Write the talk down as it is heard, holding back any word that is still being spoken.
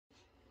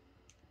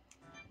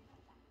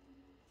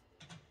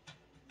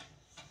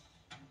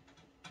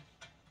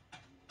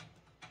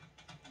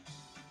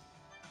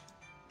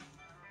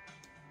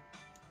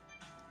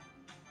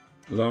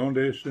Long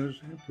distance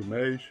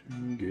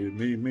information, give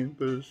me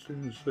Memphis,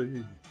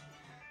 Tennessee.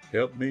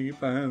 Help me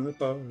find the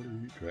party,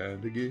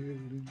 trying to get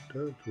in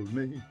touch with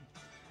me.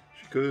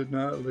 She could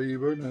not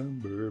leave her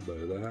number,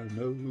 but I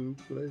know who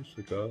placed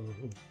the call.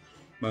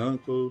 My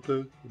uncle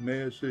took the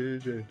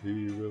message and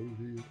he wrote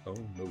it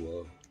on the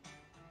wall.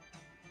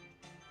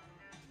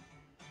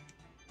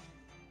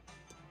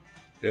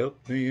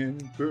 Help me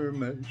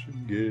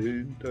information, get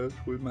in touch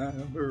with my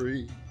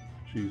Marie.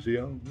 She's the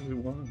only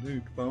one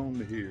who'd phone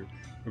me here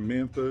from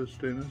Memphis,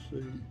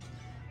 Tennessee.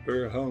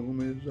 Her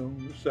home is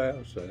on the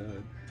south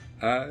side,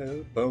 high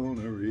up on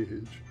a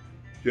ridge,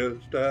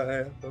 just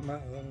a half a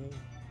mile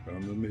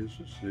from the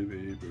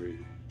Mississippi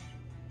Bridge.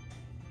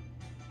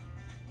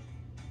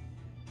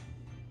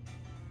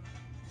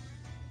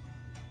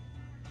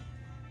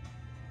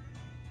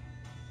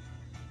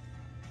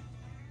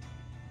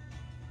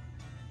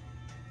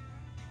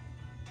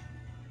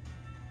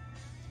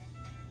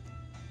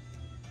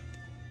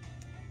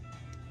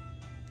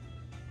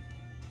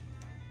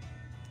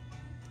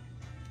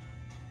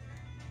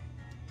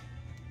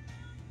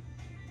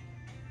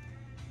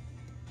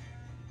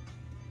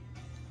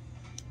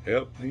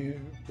 Help me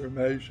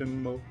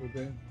information more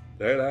than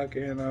that I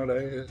cannot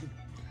add.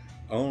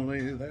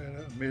 Only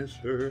that I miss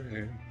her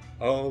and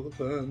all the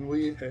fun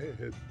we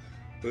had.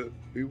 But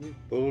we were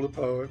pulled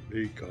apart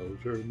because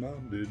her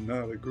mom did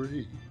not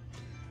agree.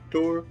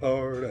 Tore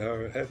apart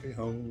our happy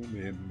home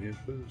in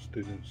Memphis,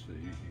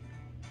 Tennessee.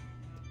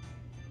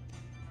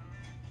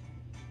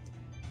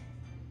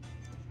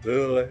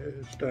 The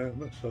last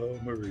time I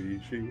saw Marie,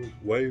 she was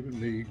waving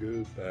me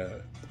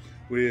goodbye,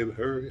 with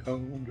hurry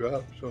home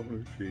drops on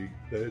her cheek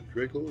that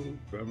trickled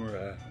from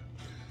her eye.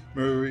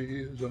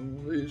 Marie is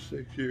only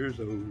 6 years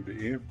old.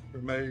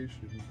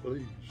 Information,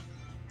 please.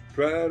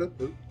 Try to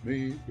put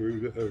me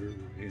through to her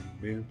in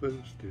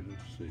Memphis,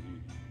 Tennessee.